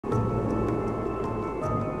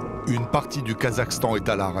Une partie du Kazakhstan est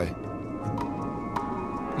à l'arrêt.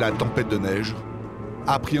 La tempête de neige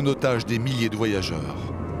a pris en otage des milliers de voyageurs.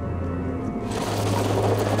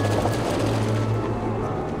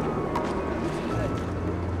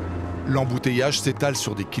 L'embouteillage s'étale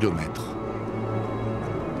sur des kilomètres.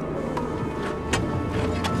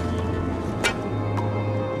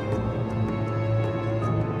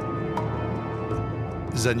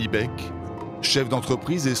 Zanibek, chef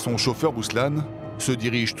d'entreprise, et son chauffeur Bouslan se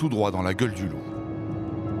dirigent tout droit dans la gueule du loup.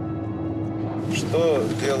 Что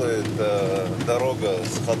делает дорога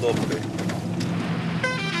с ходовкой?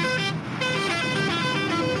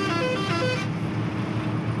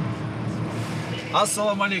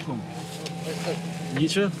 Ассаламу алейкум.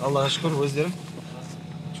 Ничего, Аллах шүкір, өздерің.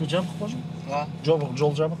 Что, жабық қожа? Жабық,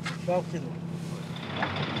 жол жабық.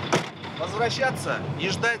 Возвращаться и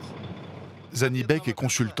ждать. Zanibek est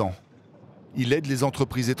consultant. Il aide les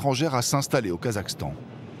entreprises étrangères à s'installer au Kazakhstan.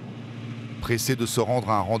 Pressé de se rendre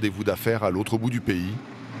à un rendez-vous d'affaires à l'autre bout du pays,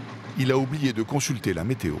 il a oublié de consulter la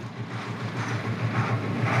météo.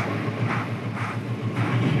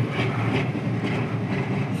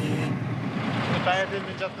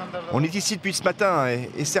 On est ici depuis ce matin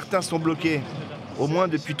et certains sont bloqués, au moins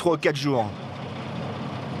depuis 3 ou 4 jours.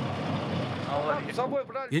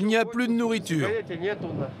 Il n'y a plus de nourriture.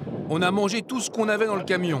 On a mangé tout ce qu'on avait dans le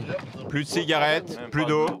camion. Plus de cigarettes, plus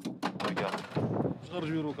d'eau.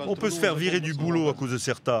 On peut se faire virer du boulot à cause de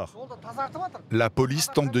ces retards. La police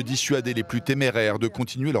tente de dissuader les plus téméraires de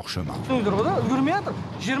continuer leur chemin.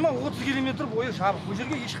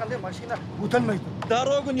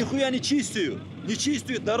 Дорогу нихуя не чистую. Не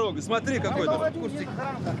чистую дорогу. Смотри, какой дорога.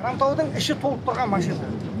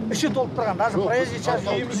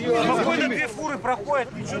 Спокойно 2 фуры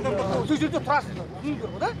проходят, ничего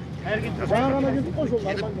там.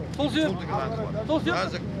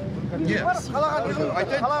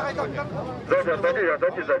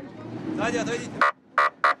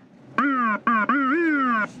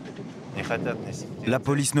 La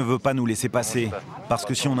police ne veut pas nous laisser passer, parce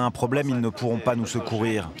que si on a un problème, ils ne pourront pas nous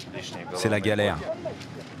secourir. C'est la galère.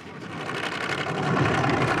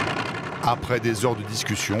 Après des heures de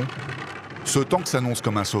discussion, ce tank s'annonce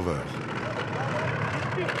comme un sauveur.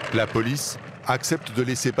 La police accepte de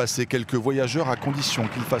laisser passer quelques voyageurs à condition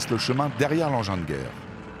qu'ils fassent le chemin derrière l'engin de guerre.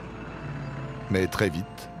 Mais très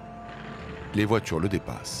vite, les voitures le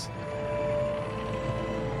dépassent.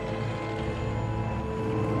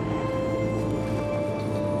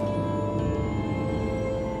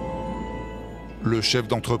 Le chef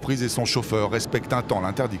d'entreprise et son chauffeur respectent un temps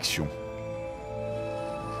l'interdiction.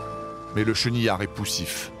 Mais le chenillard est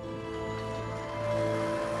poussif.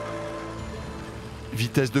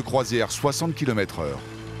 Vitesse de croisière 60 km/h.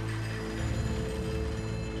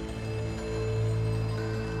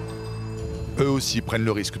 Eux aussi prennent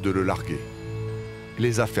le risque de le larguer.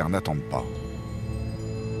 Les affaires n'attendent pas.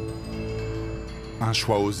 Un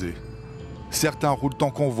choix osé. Certains roulent en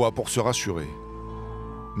convoi pour se rassurer.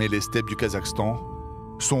 Mais les steppes du Kazakhstan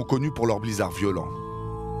sont connues pour leurs blizzards violents.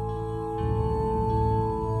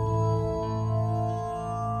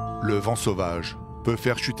 Le vent sauvage peut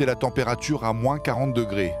faire chuter la température à moins 40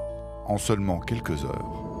 degrés en seulement quelques heures.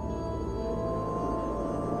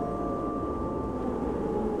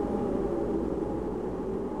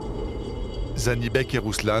 Zanibek et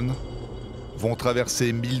Ruslan vont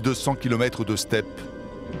traverser 1200 km de steppe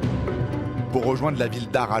pour rejoindre la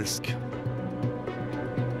ville d'Aralsk.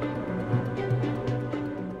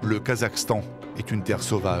 Le Kazakhstan est une terre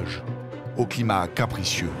sauvage, au climat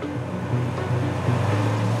capricieux.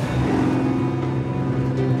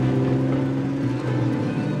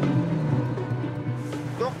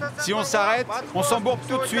 Si on s'arrête, on s'embourbe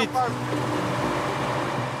tout de suite.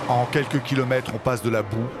 En quelques kilomètres, on passe de la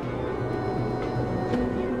boue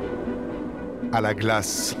à la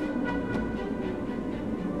glace,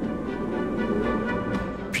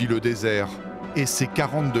 puis le désert et ses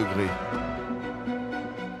 40 degrés.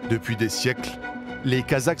 Depuis des siècles, les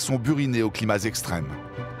Kazakhs sont burinés aux climats extrêmes.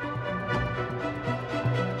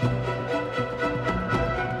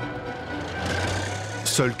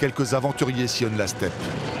 Seuls quelques aventuriers sillonnent la steppe,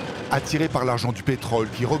 attirés par l'argent du pétrole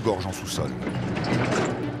qui regorge en sous-sol.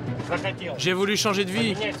 J'ai voulu changer de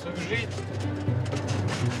vie.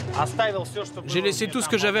 J'ai laissé tout ce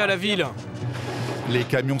que j'avais à la ville. Les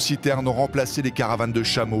camions-citernes ont remplacé les caravanes de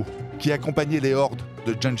chameaux qui accompagnaient les hordes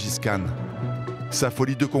de Gengis Khan. Sa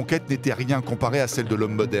folie de conquête n'était rien comparée à celle de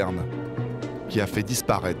l'homme moderne, qui a fait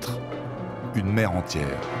disparaître une mer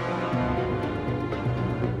entière.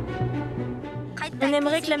 On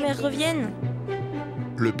aimerait que la mer revienne.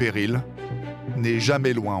 Le péril n'est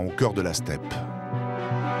jamais loin au cœur de la steppe.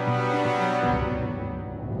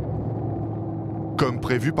 Comme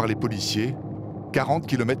prévu par les policiers, 40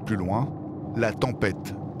 km plus loin, la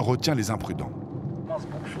tempête retient les imprudents.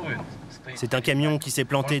 C'est un camion qui s'est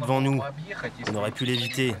planté devant nous. On aurait pu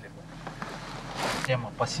l'éviter.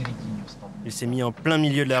 Il s'est mis en plein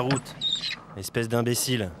milieu de la route. Espèce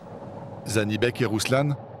d'imbécile. Zanibek et Ruslan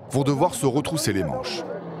vont devoir se retrousser les manches.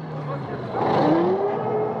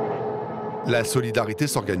 La solidarité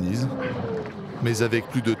s'organise, mais avec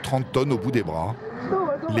plus de 30 tonnes au bout des bras,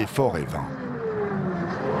 l'effort est vain.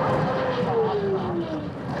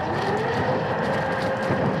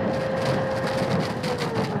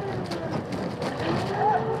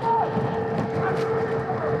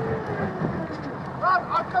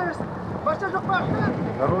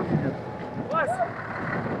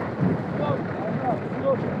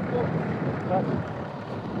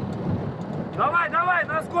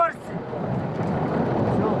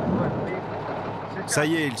 Ça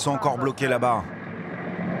y est, ils sont encore bloqués là-bas.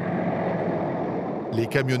 Les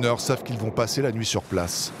camionneurs savent qu'ils vont passer la nuit sur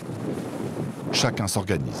place. Chacun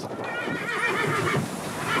s'organise.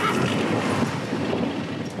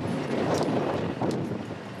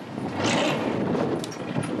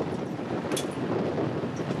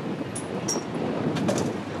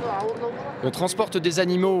 On transporte des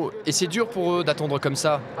animaux et c'est dur pour eux d'attendre comme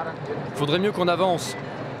ça. Faudrait mieux qu'on avance.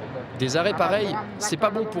 Des arrêts pareils, c'est pas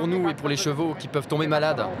bon pour nous et pour les chevaux qui peuvent tomber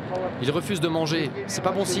malades. Ils refusent de manger, c'est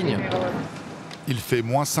pas bon signe. Il fait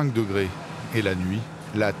moins 5 degrés et la nuit,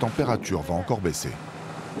 la température va encore baisser.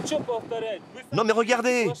 Non mais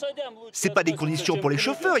regardez, c'est pas des conditions pour les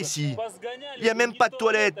chauffeurs ici. Il n'y a même pas de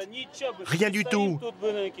toilette. Rien du tout.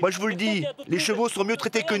 Moi je vous le dis, les chevaux sont mieux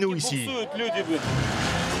traités que nous ici.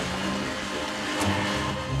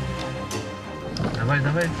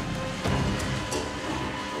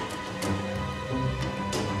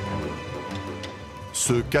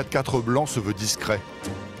 Ce 4x4 blanc se veut discret.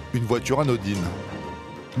 Une voiture anodine.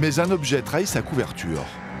 Mais un objet trahit sa couverture.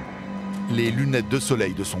 Les lunettes de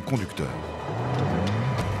soleil de son conducteur.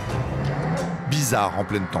 Bizarre en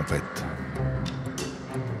pleine tempête.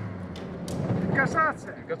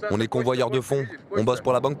 On est convoyeur de fonds. On bosse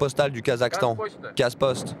pour la banque postale du Kazakhstan.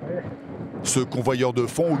 Casse-poste. Ce convoyeur de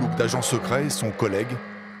fonds au look d'agent secret et son collègue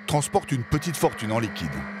transportent une petite fortune en liquide.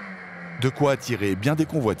 De quoi attirer bien des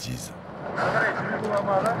convoitises.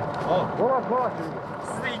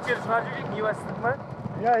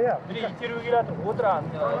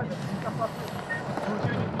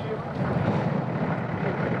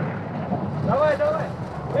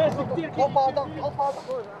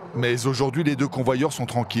 Mais aujourd'hui, les deux convoyeurs sont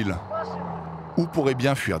tranquilles. Ou pourraient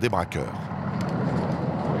bien fuir des braqueurs.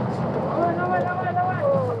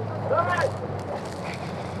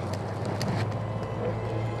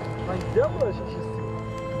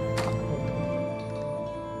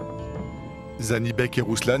 Zanibek et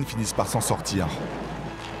Ruslan finissent par s'en sortir.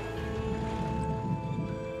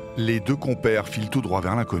 Les deux compères filent tout droit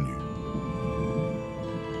vers l'inconnu.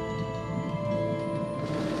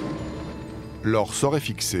 Leur sort est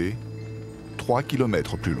fixé 3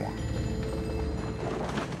 km plus loin.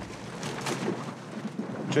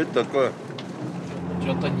 Что это такое?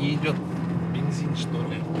 Что-то не идет. Бензин, что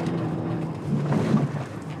ли?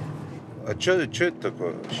 А что это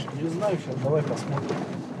такое? Не знаю, сейчас давай посмотрим.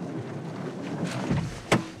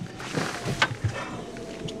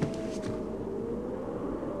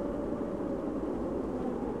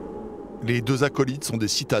 Les deux acolytes sont des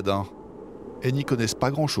citadins et n'y connaissent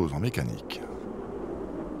pas grand-chose en mécanique.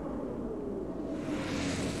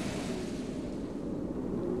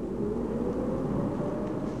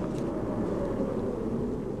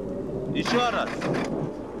 Еще раз.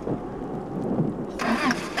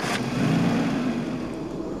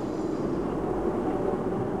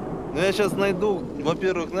 Ну я сейчас найду,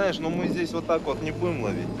 во-первых, знаешь, но мы здесь вот так вот не будем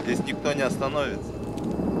ловить. Здесь никто не остановится.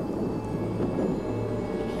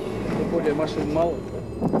 Тем более машин мало.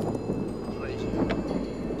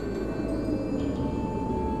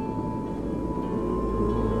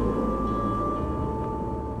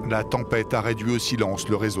 La tempête a réduit au silence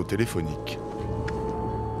le réseau téléphonique.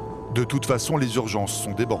 De toute façon, les urgences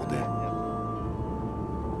sont débordées.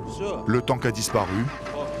 Le tank a disparu.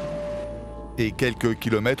 Et quelques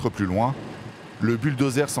kilomètres plus loin, le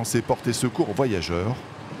bulldozer censé porter secours aux voyageurs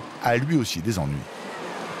a lui aussi des ennuis.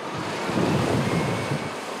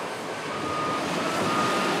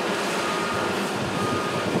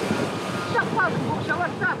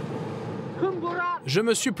 Je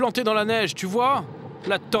me suis planté dans la neige, tu vois?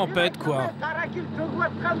 La tempête, quoi.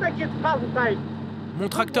 Mon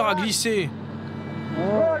tracteur a glissé.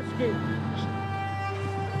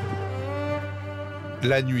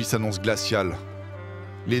 La nuit s'annonce glaciale.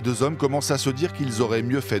 Les deux hommes commencent à se dire qu'ils auraient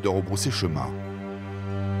mieux fait de rebrousser chemin.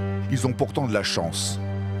 Ils ont pourtant de la chance.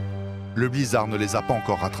 Le blizzard ne les a pas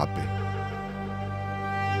encore rattrapés.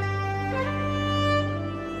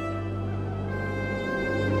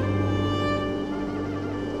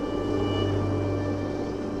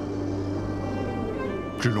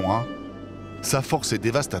 Plus loin, sa force est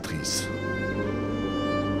dévastatrice.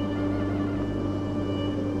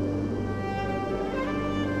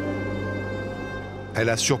 Elle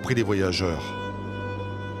a surpris les voyageurs,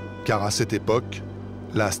 car à cette époque,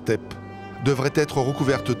 la steppe devrait être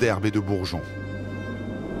recouverte d'herbes et de bourgeons.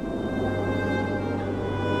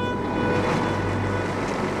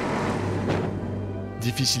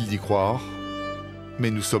 Difficile d'y croire,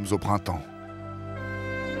 mais nous sommes au printemps.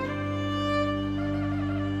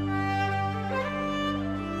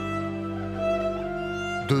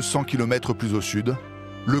 « 200 km plus au sud,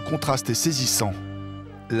 le contraste est saisissant.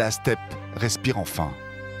 La steppe respire enfin.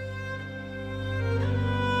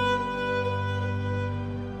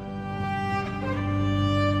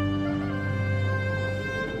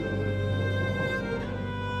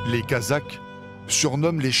 Les Kazakhs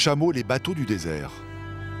surnomment les chameaux les bateaux du désert.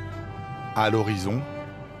 À l'horizon,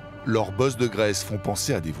 leurs bosses de graisse font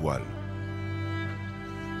penser à des voiles.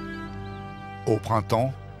 Au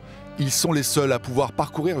printemps, ils sont les seuls à pouvoir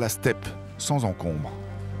parcourir la steppe sans encombre.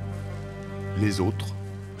 Les autres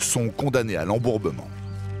sont condamnés à l'embourbement.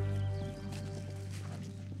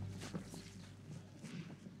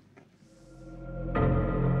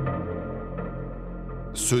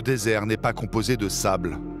 Ce désert n'est pas composé de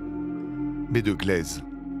sable, mais de glaise.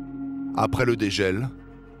 Après le dégel,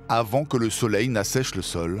 avant que le soleil n'assèche le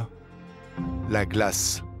sol, la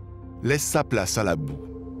glace laisse sa place à la boue.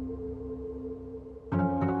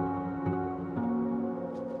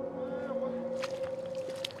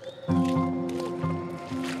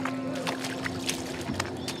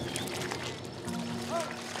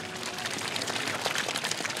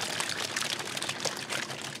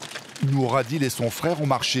 Radil et son frère ont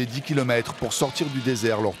marché 10 km pour sortir du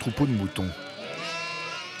désert leur troupeau de moutons.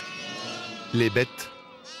 Les bêtes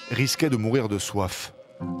risquaient de mourir de soif.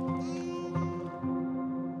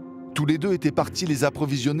 Tous les deux étaient partis les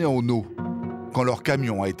approvisionner en eau quand leur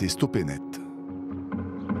camion a été stoppé net.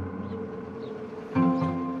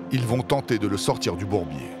 Ils vont tenter de le sortir du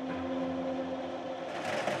bourbier.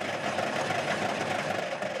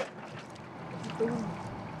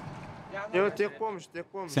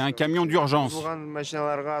 C'est un camion d'urgence.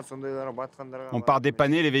 On part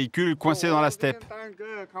dépanner les véhicules coincés dans la steppe.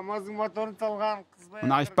 On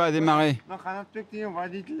n'arrive pas à démarrer.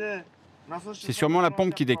 C'est sûrement la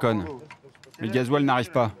pompe qui déconne. Le gasoil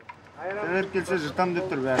n'arrive pas.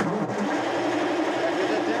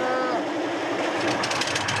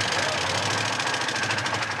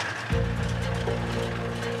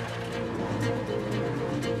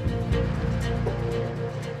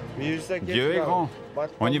 Dieu est grand.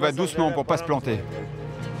 On y va doucement pour pas se planter.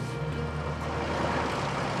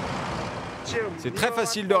 C'est très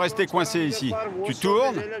facile de rester coincé ici. Tu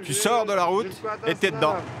tournes, tu sors de la route et t'es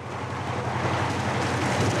dedans.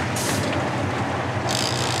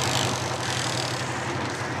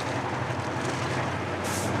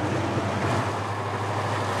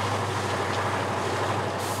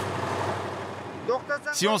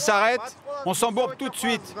 Si on s'arrête, on s'embourbe tout de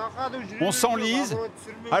suite. On s'enlise,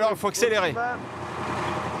 alors il faut accélérer.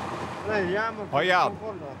 Regarde,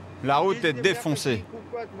 la route est défoncée.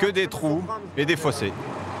 Que des trous et des fossés.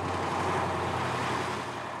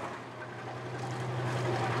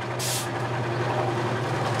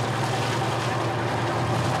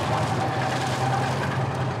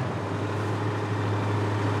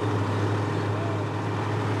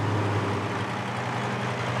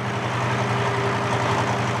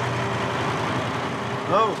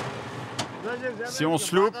 Si on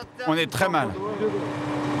se loupe, on est très mal.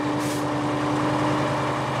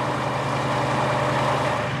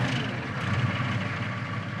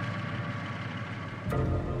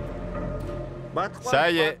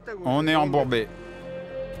 Ça y est, on est embourbé.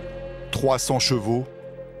 300 chevaux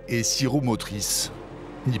et 6 roues motrices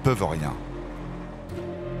n'y peuvent rien.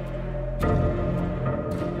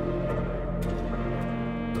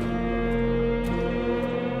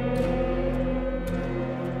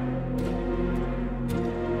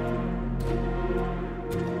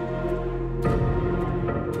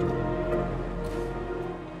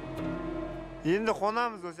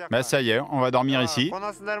 Bah ça y est, on va dormir ici.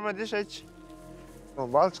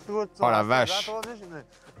 Oh la vache!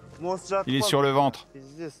 Il est sur le ventre.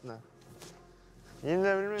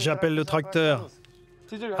 J'appelle le tracteur.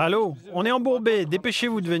 Allô, on est embourbé,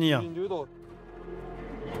 dépêchez-vous de venir.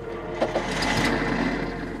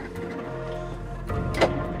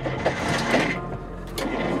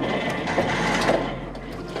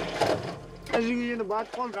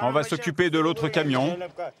 On va s'occuper de l'autre camion,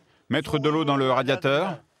 mettre de l'eau dans le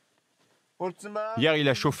radiateur. Hier, il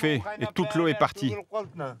a chauffé et toute l'eau est partie.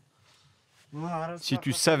 Si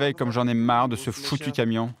tu savais comme j'en ai marre de ce foutu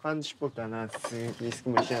camion.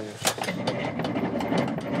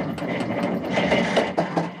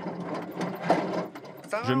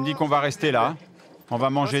 Je me dis qu'on va rester là. On va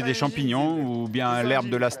manger des champignons ou bien l'herbe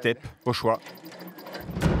de la steppe, au choix.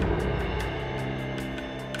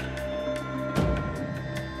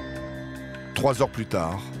 Trois heures plus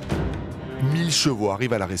tard, 1000 chevaux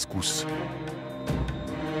arrivent à la rescousse.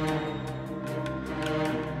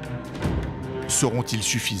 Seront-ils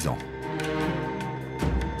suffisants?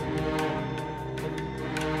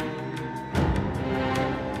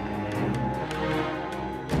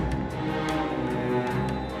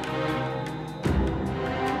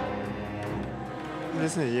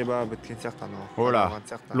 Oh là,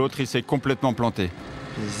 l'autre il s'est complètement planté.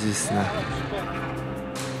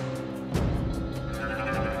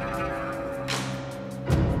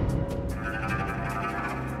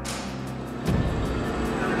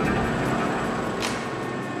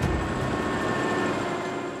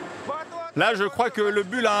 Là, je crois que le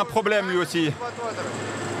bulle a un problème lui aussi.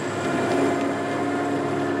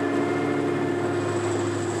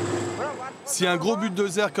 Si un gros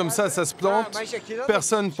bulldozer comme ça se plante,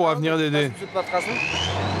 personne ne pourra venir l'aider.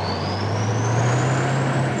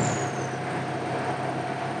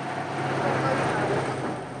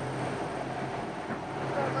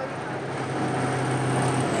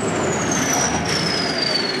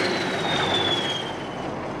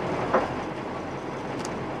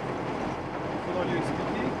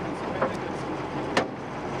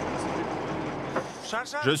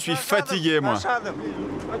 Je suis fatigué, moi.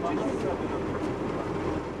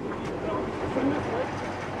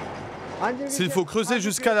 S'il faut creuser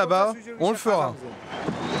jusqu'à là-bas, on le fera.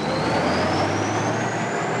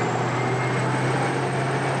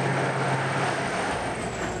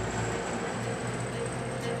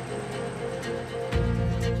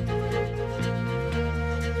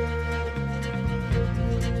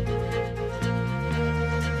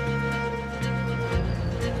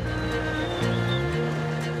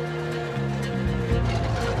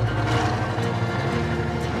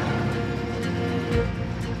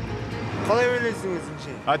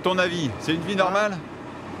 À ton avis, c'est une vie normale?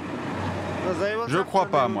 Je crois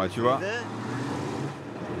pas, moi, tu vois.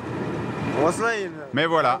 Mais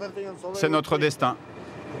voilà, c'est notre destin.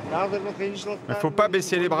 Il faut pas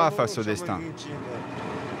baisser les bras face au destin.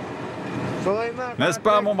 N'est-ce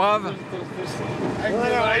pas, mon brave?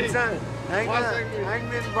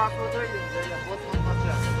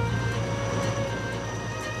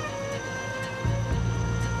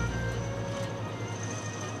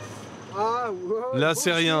 Là,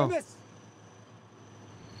 c'est rien.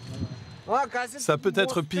 Ça peut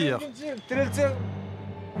être pire.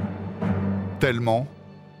 Tellement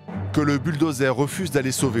que le bulldozer refuse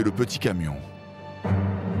d'aller sauver le petit camion.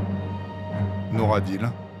 Nouradil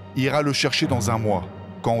ira le chercher dans un mois,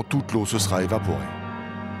 quand toute l'eau se sera évaporée.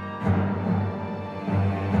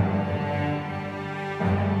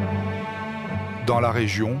 Dans la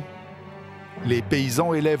région, les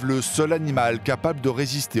paysans élèvent le seul animal capable de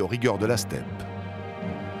résister aux rigueurs de la steppe.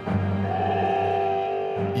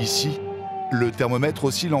 Ici, le thermomètre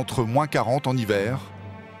oscille entre -40 en hiver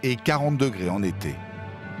et 40 degrés en été.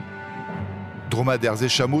 Dromadaires et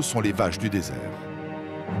chameaux sont les vaches du désert.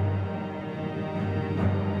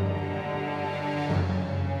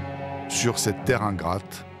 Sur cette terre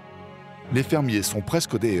ingrate, les fermiers sont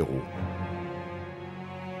presque des héros.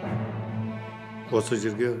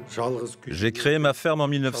 J'ai créé ma ferme en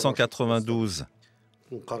 1992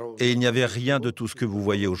 et il n'y avait rien de tout ce que vous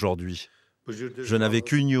voyez aujourd'hui. Je n'avais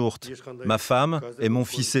qu'une yourte, ma femme et mon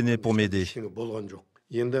fils aîné pour m'aider.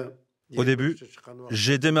 Au début,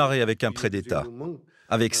 j'ai démarré avec un prêt d'État.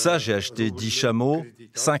 Avec ça, j'ai acheté 10 chameaux,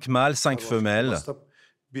 5 mâles, 5 femelles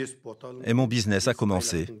et mon business a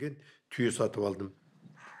commencé.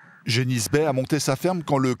 Gengis Bey a monté sa ferme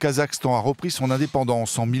quand le Kazakhstan a repris son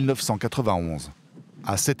indépendance en 1991.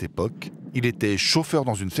 À cette époque, il était chauffeur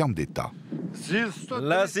dans une ferme d'État.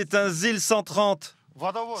 Là, c'est un ZIL 130.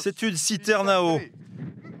 C'est une citerne à eau.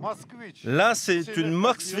 Là, c'est une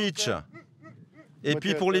Moskvitch. Et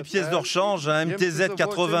puis pour les pièces de rechange, un MTZ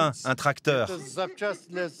 80, un tracteur.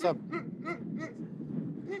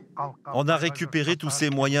 On a récupéré tous ces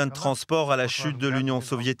moyens de transport à la chute de l'Union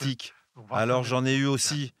soviétique. Alors j'en ai eu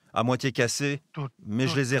aussi, à moitié cassés, mais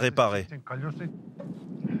je les ai réparés.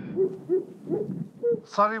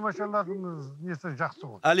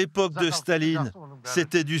 À l'époque de Staline,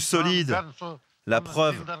 c'était du solide. La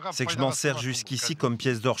preuve, c'est que je m'en sers jusqu'ici comme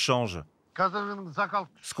pièce de rechange.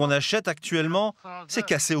 Ce qu'on achète actuellement, c'est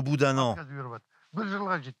cassé au bout d'un an.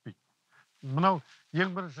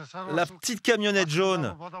 La petite camionnette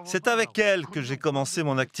jaune, c'est avec elle que j'ai commencé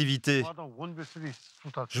mon activité.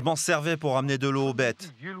 Je m'en servais pour amener de l'eau aux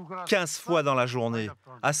bêtes, 15 fois dans la journée,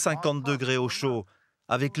 à 50 degrés au chaud,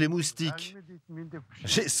 avec les moustiques.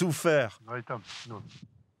 J'ai souffert.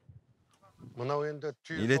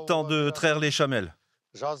 Il est temps de traire les chamelles.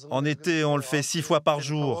 En été, on le fait 6 fois par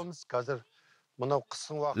jour.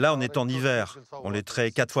 Là, on est en hiver. On les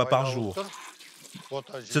traite 4 fois par jour.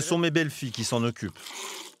 Ce sont mes belles-filles qui s'en occupent.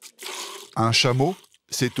 Un chameau,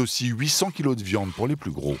 c'est aussi 800 kilos de viande pour les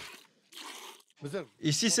plus gros.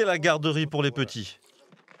 Ici, c'est la garderie pour les petits.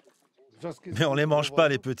 Mais on ne les mange pas,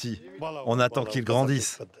 les petits. On attend qu'ils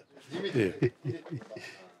grandissent.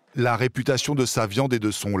 La réputation de sa viande et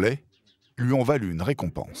de son lait lui ont valu une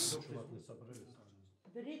récompense.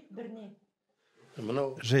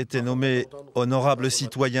 J'ai été nommé honorable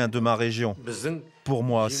citoyen de ma région. Pour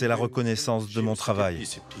moi, c'est la reconnaissance de mon travail.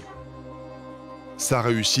 Sa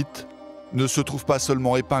réussite ne se trouve pas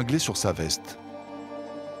seulement épinglée sur sa veste.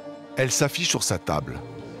 Elle s'affiche sur sa table,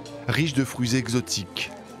 riche de fruits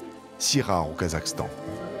exotiques, si rares au Kazakhstan.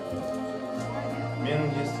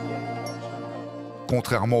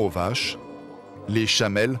 Contrairement aux vaches, les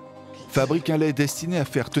chamelles fabriquent un lait destiné à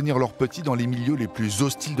faire tenir leurs petits dans les milieux les plus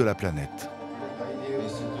hostiles de la planète.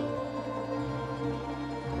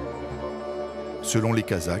 Selon les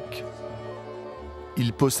Kazakhs,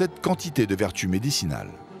 il possède quantité de vertus médicinales.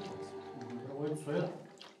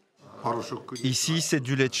 Ici, c'est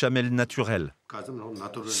du lait de chamelle naturel.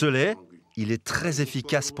 Ce lait, il est très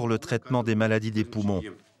efficace pour le traitement des maladies des poumons.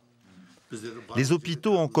 Les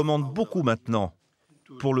hôpitaux en commandent beaucoup maintenant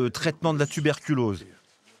pour le traitement de la tuberculose.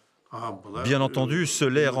 Bien entendu, ce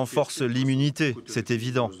lait renforce l'immunité, c'est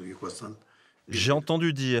évident. J'ai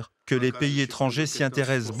entendu dire que les pays étrangers s'y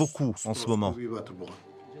intéressent beaucoup en ce moment.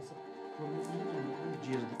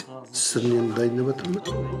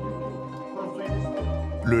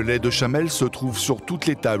 Le lait de chamelle se trouve sur toutes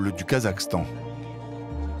les tables du Kazakhstan.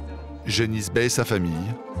 Gengis Bey et sa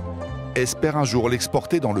famille espèrent un jour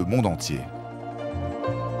l'exporter dans le monde entier.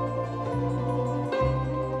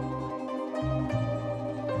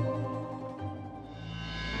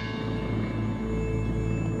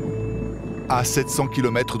 À 700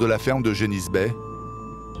 km de la ferme de Gengis Bey,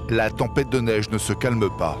 la tempête de neige ne se calme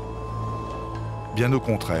pas. Bien au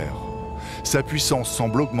contraire, sa puissance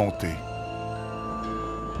semble augmenter.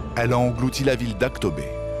 Elle a englouti la ville d'Aktobe.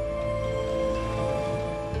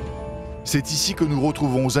 C'est ici que nous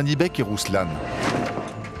retrouvons Zanibek et Ruslan.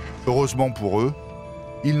 Heureusement pour eux,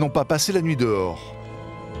 ils n'ont pas passé la nuit dehors.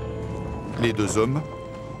 Les deux hommes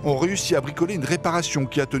ont réussi à bricoler une réparation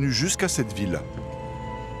qui a tenu jusqu'à cette ville.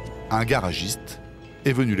 Un garagiste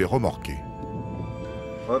est venu les remorquer.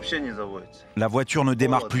 La voiture ne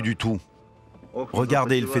démarre plus du tout.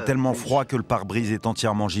 Regardez, il fait tellement froid que le pare-brise est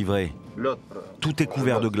entièrement givré. Tout est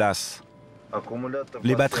couvert de glace.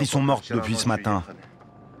 Les batteries sont mortes depuis ce matin.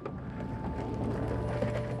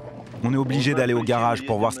 On est obligé d'aller au garage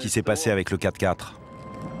pour voir ce qui s'est passé avec le 4x4.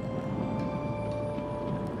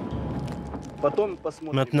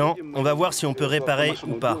 Maintenant, on va voir si on peut réparer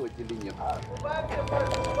ou pas.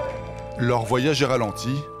 Leur voyage est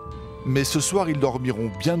ralenti, mais ce soir, ils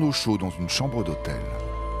dormiront bien au chaud dans une chambre d'hôtel.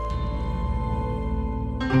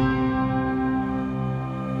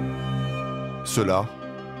 Ceux-là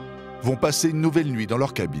vont passer une nouvelle nuit dans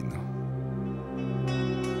leur cabine.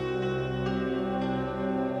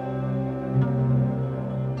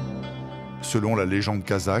 Selon la légende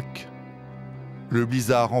kazakh, le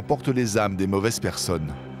blizzard emporte les âmes des mauvaises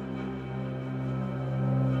personnes.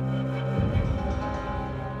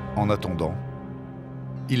 En attendant,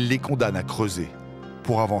 il les condamne à creuser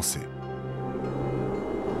pour avancer.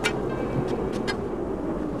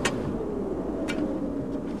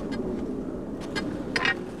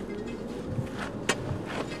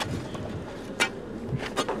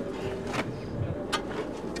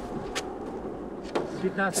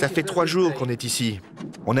 Ça fait 3 jours qu'on est ici.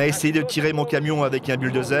 On a essayé de tirer mon camion avec un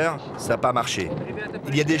bulldozer, ça n'a pas marché.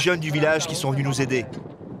 Il y a des jeunes du village qui sont venus nous aider.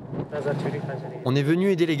 On est venu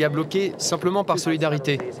aider les gars bloqués simplement par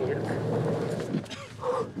solidarité.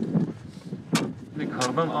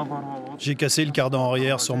 J'ai cassé le cardan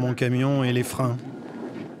arrière sur mon camion et les freins.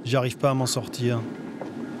 J'arrive pas à m'en sortir.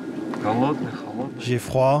 J'ai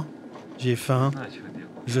froid, j'ai faim,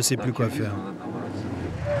 je sais plus quoi faire.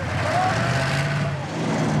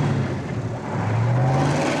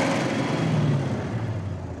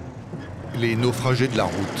 Les naufragés de la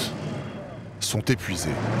route sont épuisés.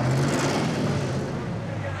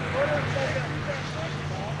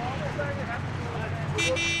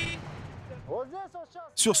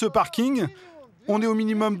 Sur ce parking, on est au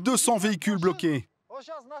minimum 200 véhicules bloqués.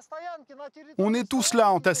 On est tous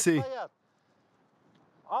là entassés.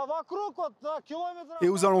 Et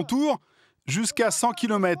aux alentours, jusqu'à 100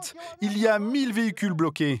 km, il y a 1000 véhicules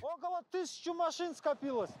bloqués.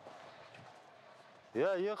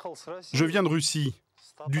 Je viens de Russie,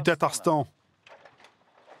 du Tatarstan.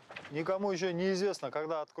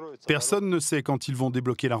 Personne ne sait quand ils vont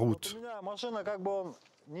débloquer la route.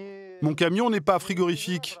 Mon camion n'est pas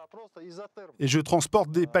frigorifique et je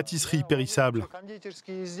transporte des pâtisseries périssables.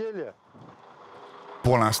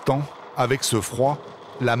 Pour l'instant, avec ce froid,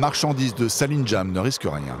 la marchandise de Salinjam ne risque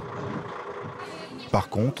rien. Par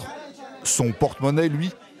contre, son porte-monnaie,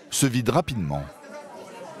 lui, se vide rapidement.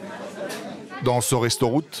 Dans ce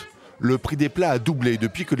resto-route, le prix des plats a doublé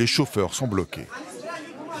depuis que les chauffeurs sont bloqués.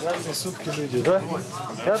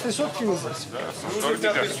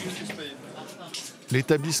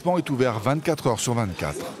 L'établissement est ouvert 24 heures sur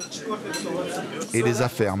 24. Et les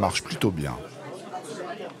affaires marchent plutôt bien.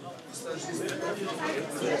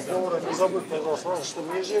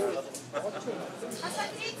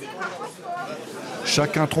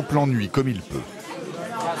 Chacun trompe l'ennui comme il peut.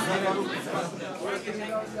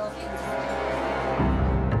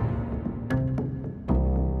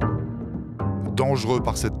 Dangereux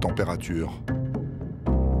par cette température.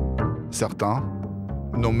 Certains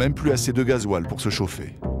n'ont même plus assez de gasoil pour se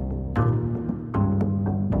chauffer.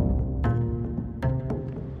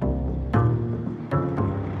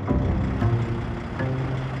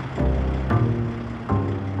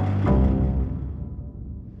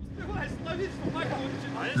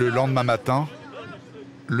 Le lendemain matin,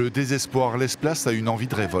 le désespoir laisse place à une envie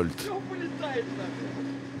de révolte.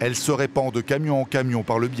 Elle se répand de camion en camion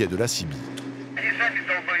par le biais de la Sibie.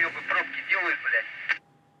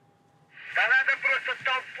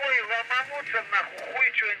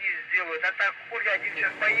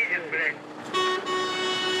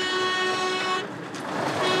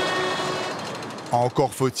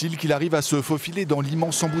 Encore faut-il qu'il arrive à se faufiler dans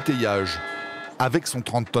l'immense embouteillage, avec son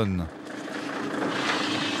 30 tonnes.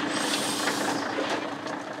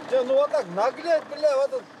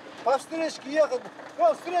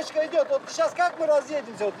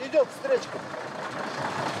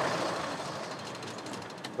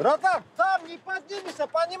 Братан, там не поднимешься,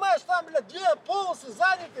 понимаешь, там, блядь, две полосы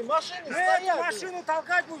заняты, машины стоят. Машину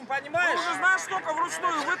толкать будем, понимаешь? Ты уже знаешь, сколько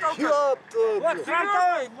вручную вытолкать. Вот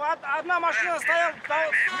фронтовой, одна машина стояла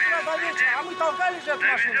с утра до вечера, а мы толкали же эту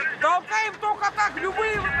машину. Толкаем только так,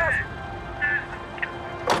 любые вытаскиваем.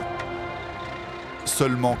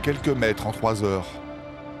 Seulement quelques mètres en 3 heures.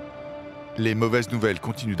 Les mauvaises nouvelles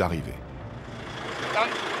continuent d'arriver. Там,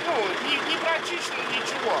 ну, не прочищено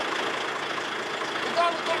ничего.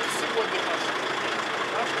 Там только сегодня пошли.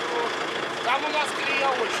 Так что там у нас колея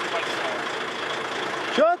очень большая.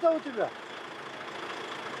 Что это у тебя?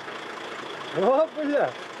 О, бля.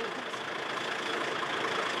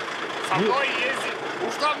 Со мной ездит.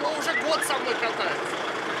 Уж там уже год со мной катается.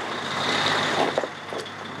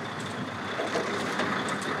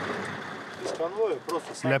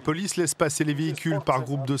 La police laisse passer les véhicules par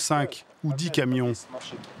groupe de 5 ou 10 camions,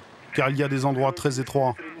 car il y a des endroits très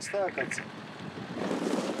étroits.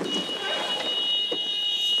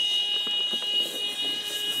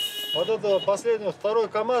 Вот это последний, второй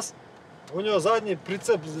КАМАЗ, у него задний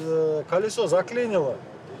прицеп, колесо заклинило,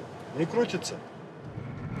 не крутится.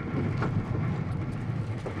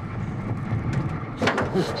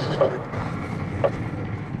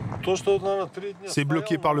 C'est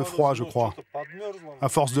bloqué par le froid, je crois, à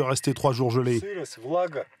force de rester 3 jours gelés.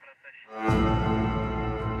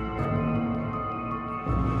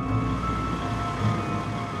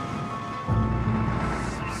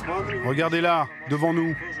 Regardez là, devant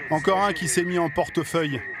nous, encore un qui s'est mis en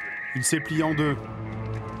portefeuille. Il s'est plié en deux.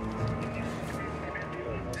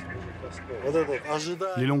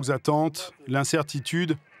 Les longues attentes,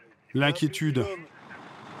 l'incertitude, l'inquiétude.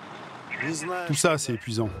 Tout ça, c'est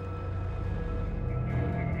épuisant.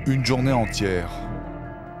 Une journée entière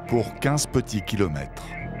pour 15 petits kilomètres.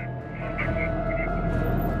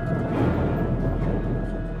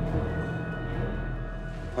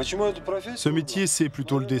 Ce métier, c'est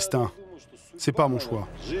plutôt le destin. C'est pas mon choix.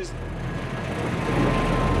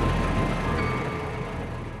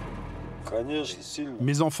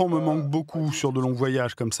 Mes enfants me manquent beaucoup sur de longs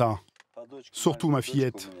voyages comme ça. Surtout ma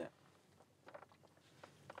fillette.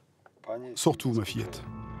 Surtout ma fillette.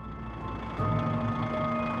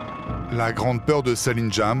 La grande peur de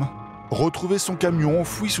Salinjam, retrouver son camion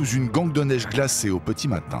enfoui sous une gangue de neige glacée au petit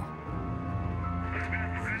matin.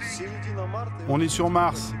 On est sur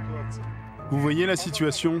Mars. Vous voyez la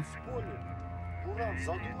situation?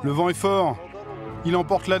 Le vent est fort. Il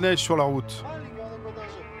emporte la neige sur la route.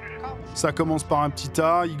 Ça commence par un petit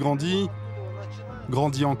tas, il grandit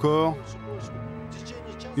encore.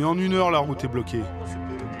 Et en 1 heure, la route est bloquée.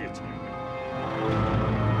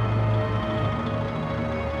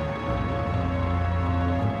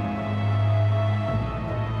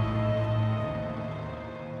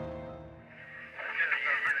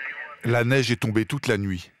 La neige est tombée toute la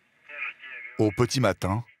nuit. Au petit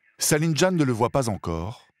matin, Salinjan ne le voit pas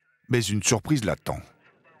encore, mais une surprise l'attend.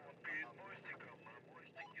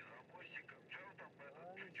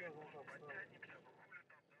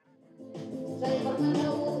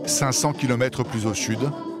 500 km plus au sud,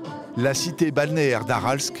 la cité balnéaire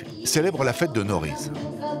d'Aralsk célèbre la fête de Noriz.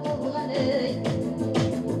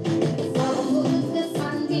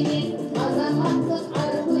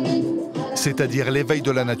 C'est-à-dire l'éveil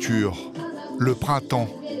de la nature, le printemps,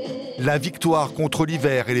 la victoire contre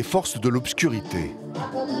l'hiver et les forces de l'obscurité.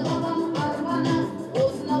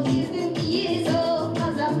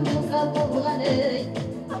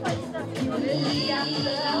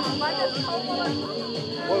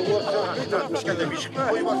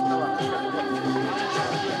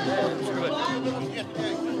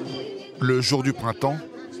 Le jour du printemps,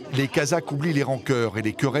 les Kazakhs oublient les rancœurs et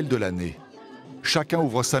les querelles de l'année. Chacun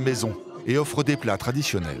ouvre sa maison et offre des plats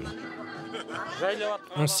traditionnels.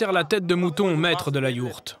 On serre la tête de mouton au maître de la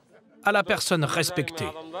yourte, à la personne respectée.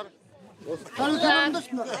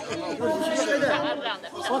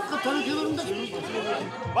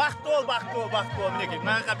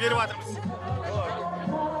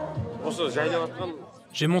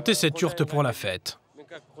 J'ai monté cette yourte pour la fête.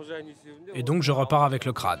 Et donc je repars avec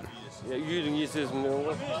le crâne.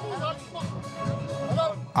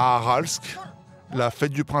 À Aralsk, la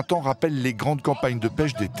fête du printemps rappelle les grandes campagnes de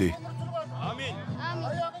pêche d'été.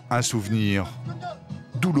 Un souvenir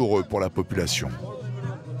douloureux pour la population.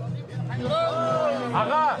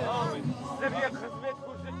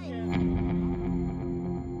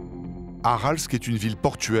 Aralsk est une ville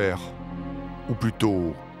portuaire, ou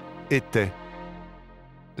plutôt était.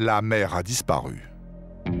 La mer a disparu.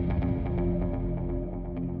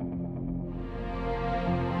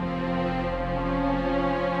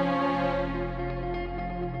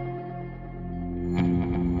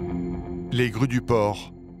 Les grues du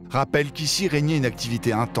port rappellent qu'ici régnait une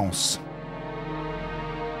activité intense.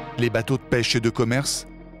 Les bateaux de pêche et de commerce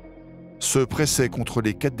se pressaient contre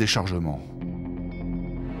les quais de déchargement.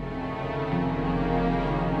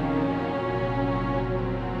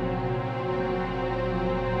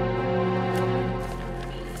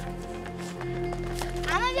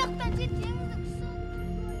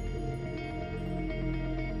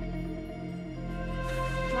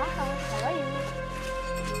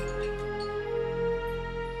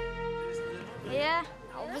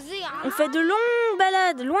 On fait de longues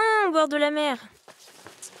balades, loin au bord de la mer.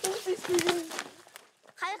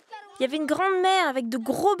 Il y avait une grande mer avec de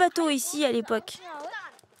gros bateaux ici à l'époque.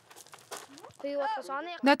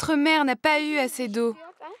 Notre mère n'a pas eu assez d'eau.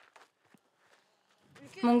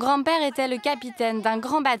 Mon grand-père était le capitaine d'un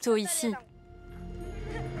grand bateau ici.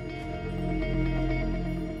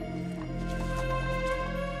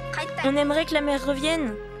 On aimerait que la mer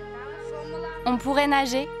revienne. On pourrait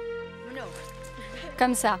nager.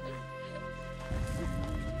 Comme ça.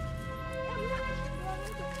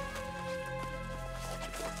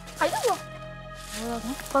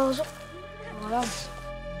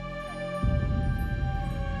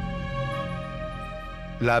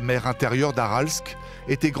 La mer intérieure d'Aralsk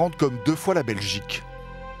était grande comme 2 fois la Belgique.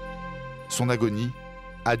 Son agonie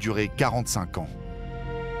a duré 45 ans.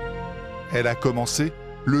 Elle a commencé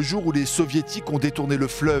le jour où les Soviétiques ont détourné le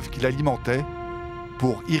fleuve qui l'alimentait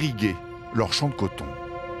pour irriguer leurs champs de coton.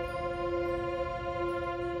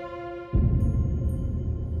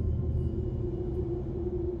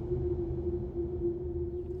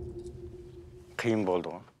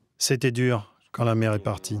 C'était dur quand la mer est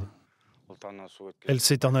partie. Elle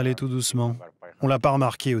s'est en allée tout doucement. On ne l'a pas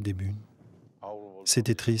remarqué au début.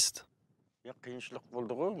 C'était triste.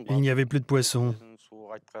 Il n'y avait plus de poissons.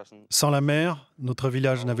 Sans la mer, notre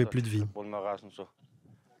village n'avait plus de vie.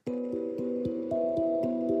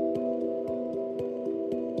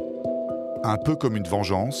 Un peu comme une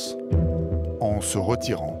vengeance, en se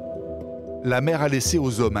retirant, la mer a laissé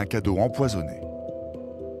aux hommes un cadeau empoisonné.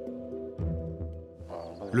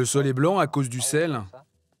 Le sol est blanc à cause du sel.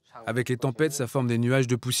 Avec les tempêtes, ça forme des nuages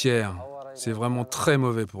de poussière. C'est vraiment très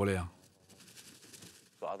mauvais pour l'air.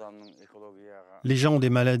 Les gens ont des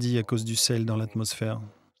maladies à cause du sel dans l'atmosphère.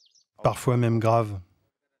 Parfois même graves.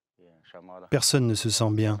 Personne ne se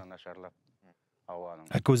sent bien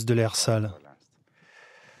à cause de l'air sale.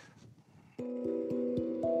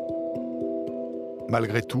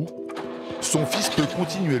 Malgré tout, son fils peut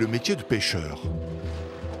continuer le métier de pêcheur.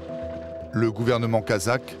 Le gouvernement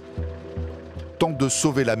kazakh tente de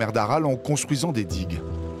sauver la mer d'Aral en construisant des digues.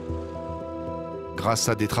 Grâce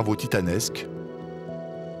à des travaux titanesques,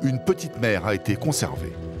 une petite mer a été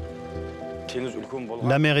conservée.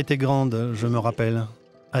 La mer était grande, je me rappelle.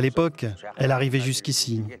 À l'époque, elle arrivait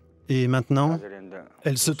jusqu'ici. Et maintenant,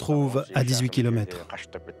 elle se trouve à 18 km.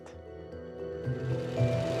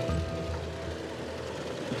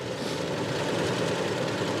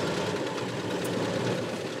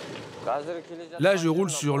 Là, je roule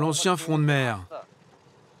sur l'ancien front de mer.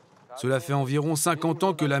 Cela fait environ 50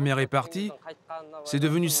 ans que la mer est partie. C'est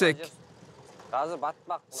devenu sec.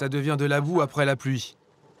 Ça devient de la boue après la pluie.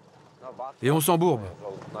 Et on s'embourbe.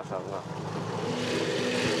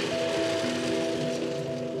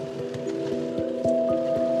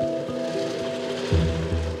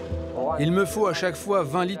 Il me faut à chaque fois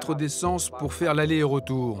 20 litres d'essence pour faire l'aller et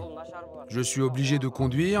retour. Je suis obligé de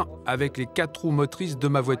conduire avec les 4 roues motrices de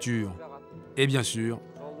ma voiture. Et bien sûr,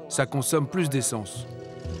 ça consomme plus d'essence.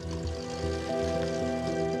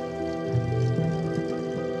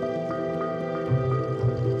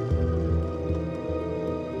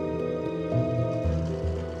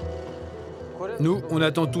 Nous, on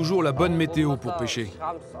attend toujours la bonne météo pour pêcher.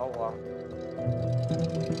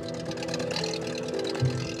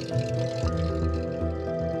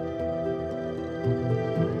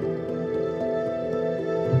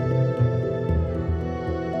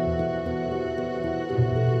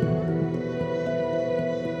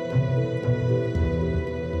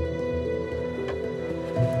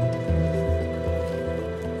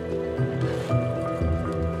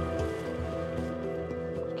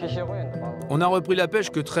 On n'a repris la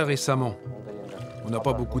pêche que très récemment. On n'a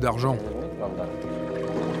pas beaucoup d'argent.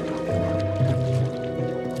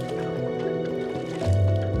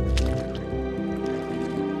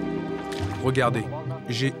 Regardez,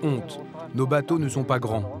 j'ai honte. Nos bateaux ne sont pas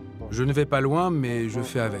grands. Je ne vais pas loin, mais je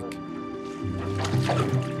fais avec.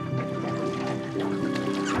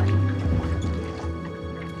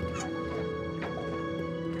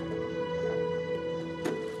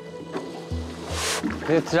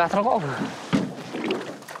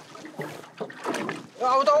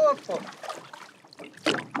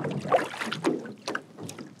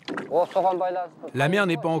 La mer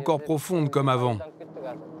n'est pas encore profonde comme avant.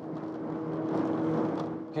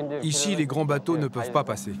 Ici, les grands bateaux ne peuvent pas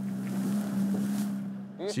passer.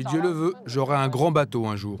 Si Dieu le veut, j'aurai un grand bateau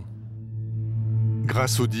un jour.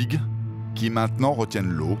 Grâce aux digues, qui maintenant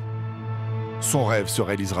retiennent l'eau, son rêve se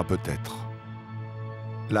réalisera peut-être.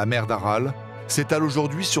 La mer d'Aral s'étale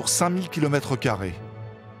aujourd'hui sur 5000 km²,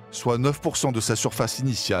 soit 9% de sa surface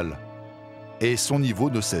initiale, et son niveau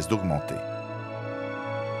ne cesse d'augmenter.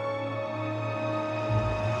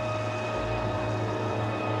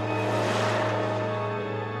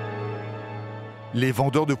 Les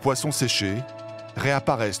vendeurs de poissons séchés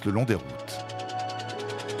réapparaissent le long des routes.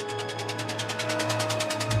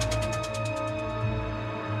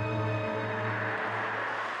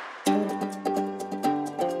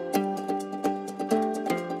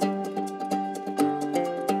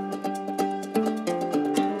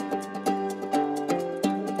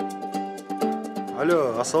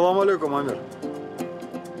 Алло, ассаламу алейкум, Амир.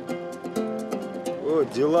 О,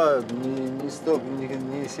 дела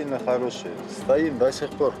не сильно хорошие. Стоим до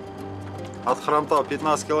сих пор. От Храмтау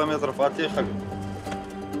 15 километров отъехали.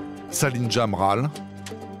 Salinjam râle,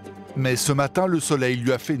 mais ce matin, le soleil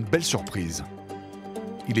lui a fait une belle surprise.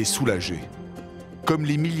 Il est soulagé, comme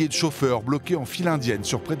les milliers de chauffeurs bloqués en file indienne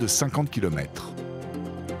sur près de 50 km.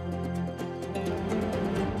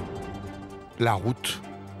 La route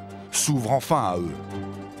s'ouvre enfin à eux.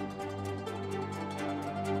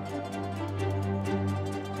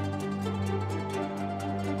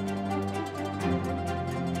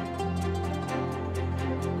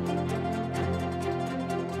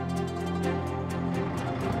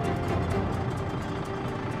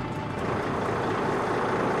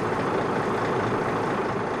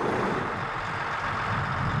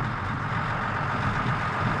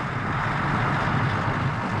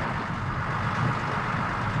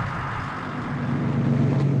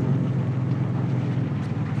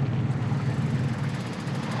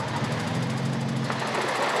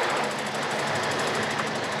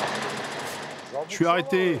 Je suis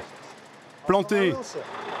arrêté, planté.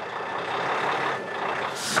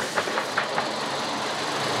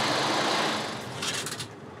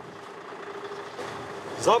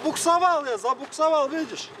 Забуксовал я, забуксовал,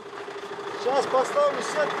 видишь? Сейчас поставлю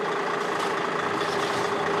сетку.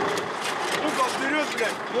 Ну-ка, вперед,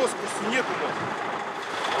 блядь, плоскости нету.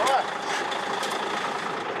 Давай.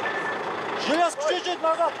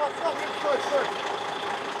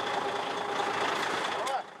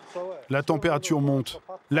 La température monte.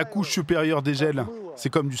 La couche supérieure dégèle. C'est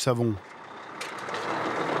comme du savon.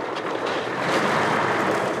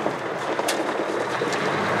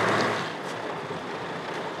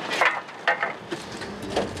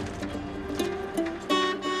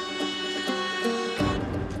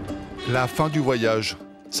 La fin du voyage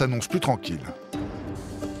s'annonce plus tranquille.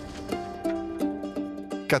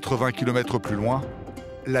 80 km plus loin,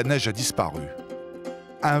 la neige a disparu.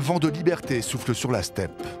 Un vent de liberté souffle sur la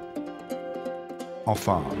steppe.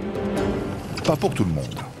 Enfin, pas pour tout le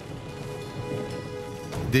monde.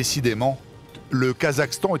 Décidément, le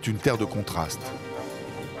Kazakhstan est une terre de contraste.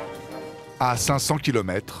 À 500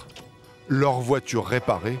 km, leur voiture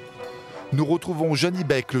réparée, nous retrouvons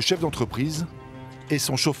Janibek, le chef d'entreprise, et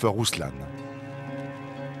son chauffeur Ruslan.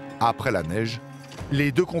 Après la neige,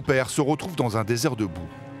 les deux compères se retrouvent dans un désert de boue.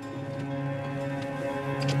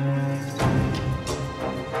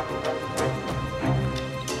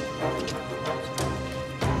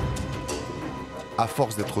 À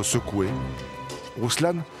force d'être secoué,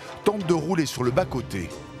 Ruslan tente de rouler sur le bas-côté,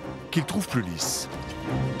 qu'il trouve plus lisse.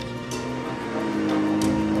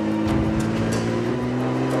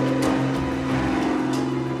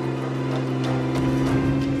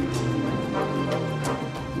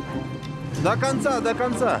 До конца, до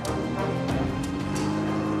конца.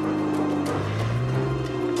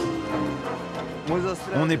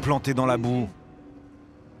 On est planté dans la boue.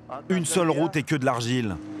 Une seule route et que de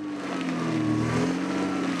l'argile.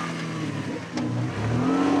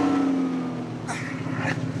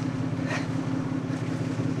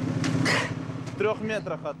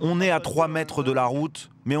 On est à 3 mètres de la route,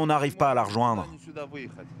 mais on n'arrive pas à la rejoindre.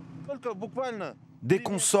 Dès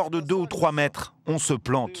qu'on sort de 2 ou 3 mètres, on se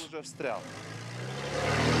plante.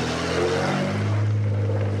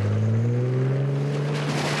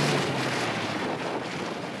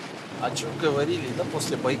 А что говорили, да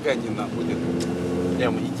после Байканина будет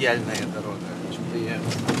прям идеальная дорога. Что-то я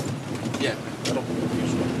идеальную дорогу не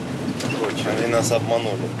вижу. Очень. Они нас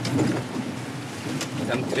обманули.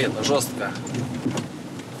 Конкретно, жестко.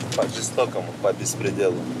 По-жестокому, по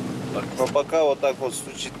беспределу. Но пока вот так вот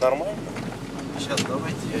стучит нормально. Сейчас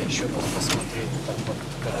давайте я еще раз посмотрю.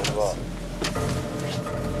 Так вот.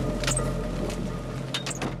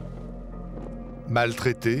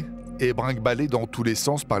 Maltraité et brinque-ballé dans tous les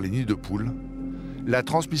sens par les nids de poules, la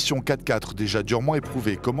transmission 4x4 déjà durement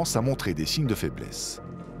éprouvée commence à montrer des signes de faiblesse.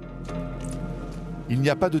 Il n'y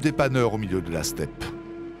a pas de dépanneur au milieu de la steppe.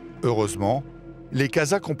 Heureusement, les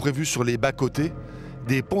Kazakhs ont prévu sur les bas-côtés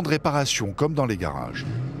des ponts de réparation comme dans les garages.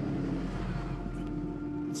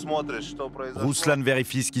 Ruslan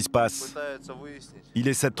vérifie ce qui se passe. Il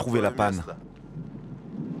essaie de trouver la panne.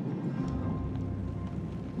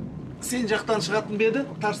 Сен жақтан шығатын бе еді?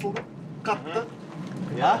 Тарсылды. Қатты.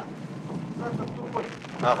 Я?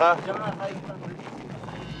 Ага.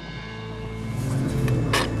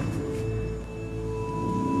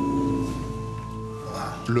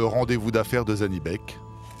 Le rendez-vous d'affaires de Janibek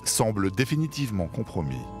semble définitivement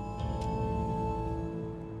compromis.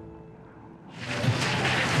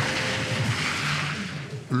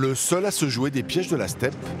 Le seul à se jouer des pièges de la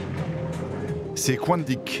steppe, c'est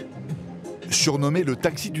Kwandik, surnommé le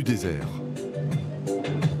taxi du désert.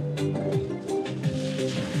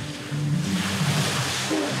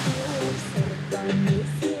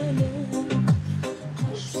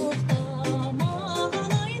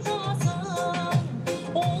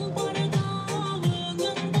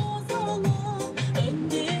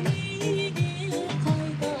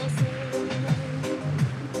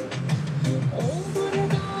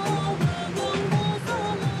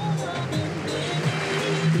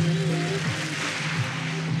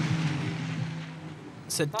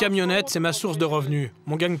 Cette camionnette, c'est ma source de revenus,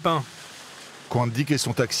 mon gagne-pain. Kwandik et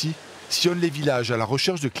son taxi sillonnent les villages à la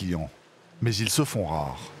recherche de clients, mais ils se font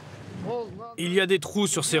rares. Il y a des trous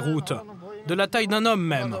sur ces routes, de la taille d'un homme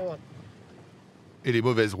même. Et les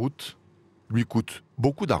mauvaises routes lui coûtent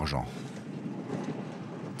beaucoup d'argent.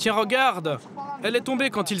 Tiens, regarde, elle est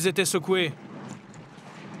tombée quand ils étaient secoués.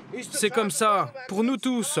 C'est comme ça, pour nous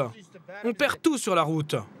tous. On perd tout sur la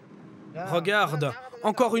route. Regarde,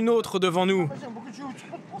 encore une autre devant nous.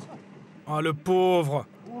 Oh, le pauvre.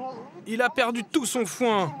 Il a perdu tout son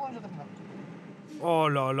foin. Oh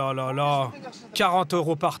là là là là. 40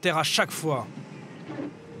 € par terre à chaque fois.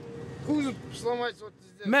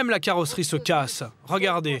 Même la carrosserie se casse.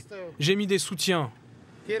 Regardez, j'ai mis des soutiens.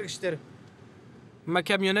 Ma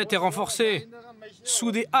camionnette est renforcée,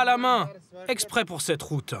 soudée à la main, exprès pour cette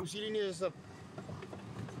route.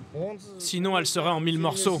 Sinon, elle serait en 1000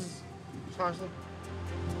 morceaux.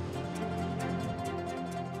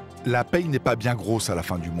 la paye n'est pas bien grosse à la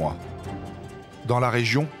fin du mois. Dans la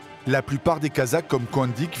région, la plupart des Kazakhs comme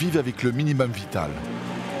Kondik vivent avec le minimum vital.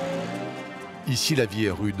 Ici, la vie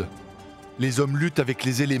est rude. Les hommes luttent avec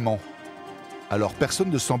les éléments. Alors personne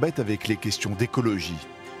ne s'embête avec les questions d'écologie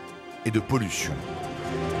et de pollution.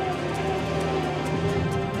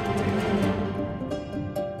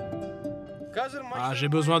 Ah, j'ai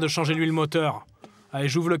besoin de changer l'huile moteur. Allez,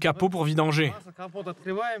 j'ouvre le capot pour vidanger.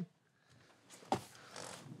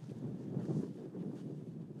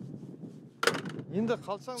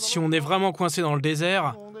 Si on est vraiment coincé dans le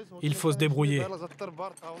désert, il faut se débrouiller.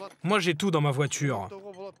 Moi, j'ai tout dans ma voiture.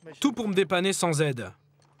 Tout pour me dépanner sans aide.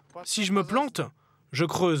 Si je me plante, je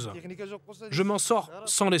creuse. Je m'en sors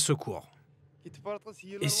sans les secours.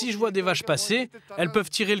 Et si je vois des vaches passer, elles peuvent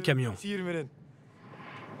tirer le camion.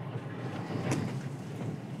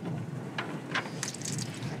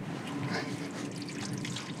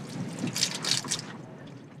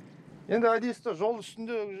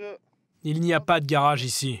 Il n'y a pas de garage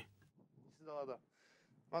ici.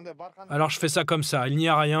 Alors je fais ça comme ça, il n'y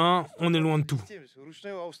a rien, on est loin de tout.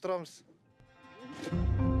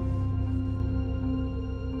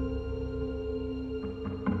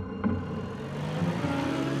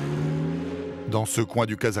 Dans ce coin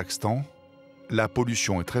du Kazakhstan, la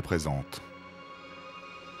pollution est très présente.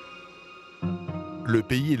 Le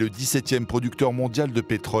pays est le 17e producteur mondial de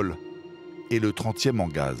pétrole et le 30e en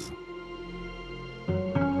gaz.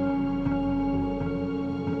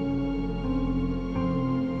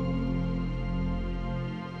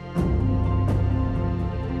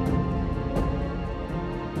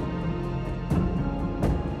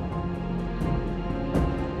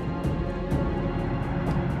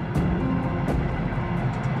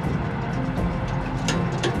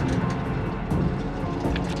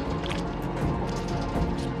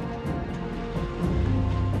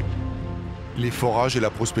 Les forages et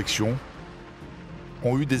la prospection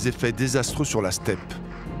ont eu des effets désastreux sur la steppe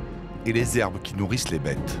et les herbes qui nourrissent les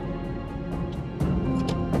bêtes.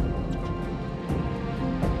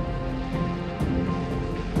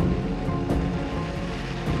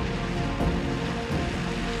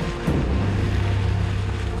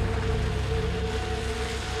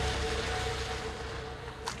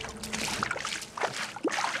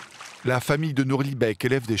 La famille de Nourlibek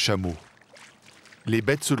élève des chameaux. Les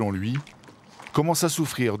bêtes, selon lui, commencent à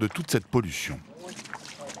souffrir de toute cette pollution.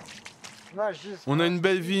 On a une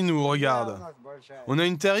belle vie, nous, regarde. On a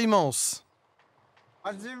une terre immense.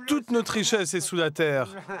 Toute notre richesse est sous la terre.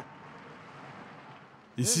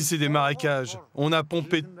 Ici, c'est des marécages. On a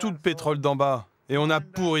pompé tout le pétrole d'en bas et on a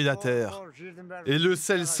pourri la terre. Et le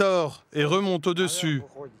sel sort et remonte au-dessus.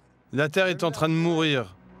 La terre est en train de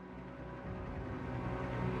mourir.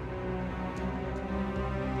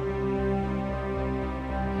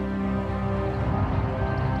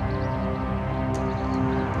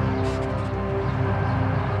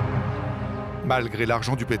 Malgré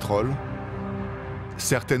l'argent du pétrole,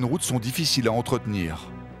 certaines routes sont difficiles à entretenir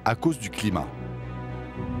à cause du climat.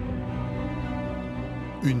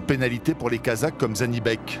 Une pénalité pour les Kazakhs comme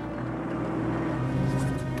Zanibek.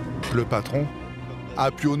 Le patron a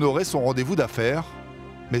pu honorer son rendez-vous d'affaires,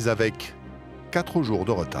 mais avec 4 jours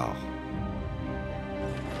de retard.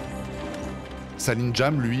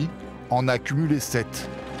 Salinjam, lui, en a cumulé 7.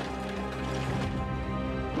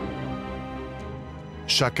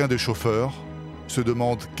 Chacun des chauffeurs se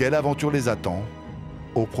demande quelle aventure les attend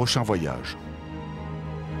au prochain voyage.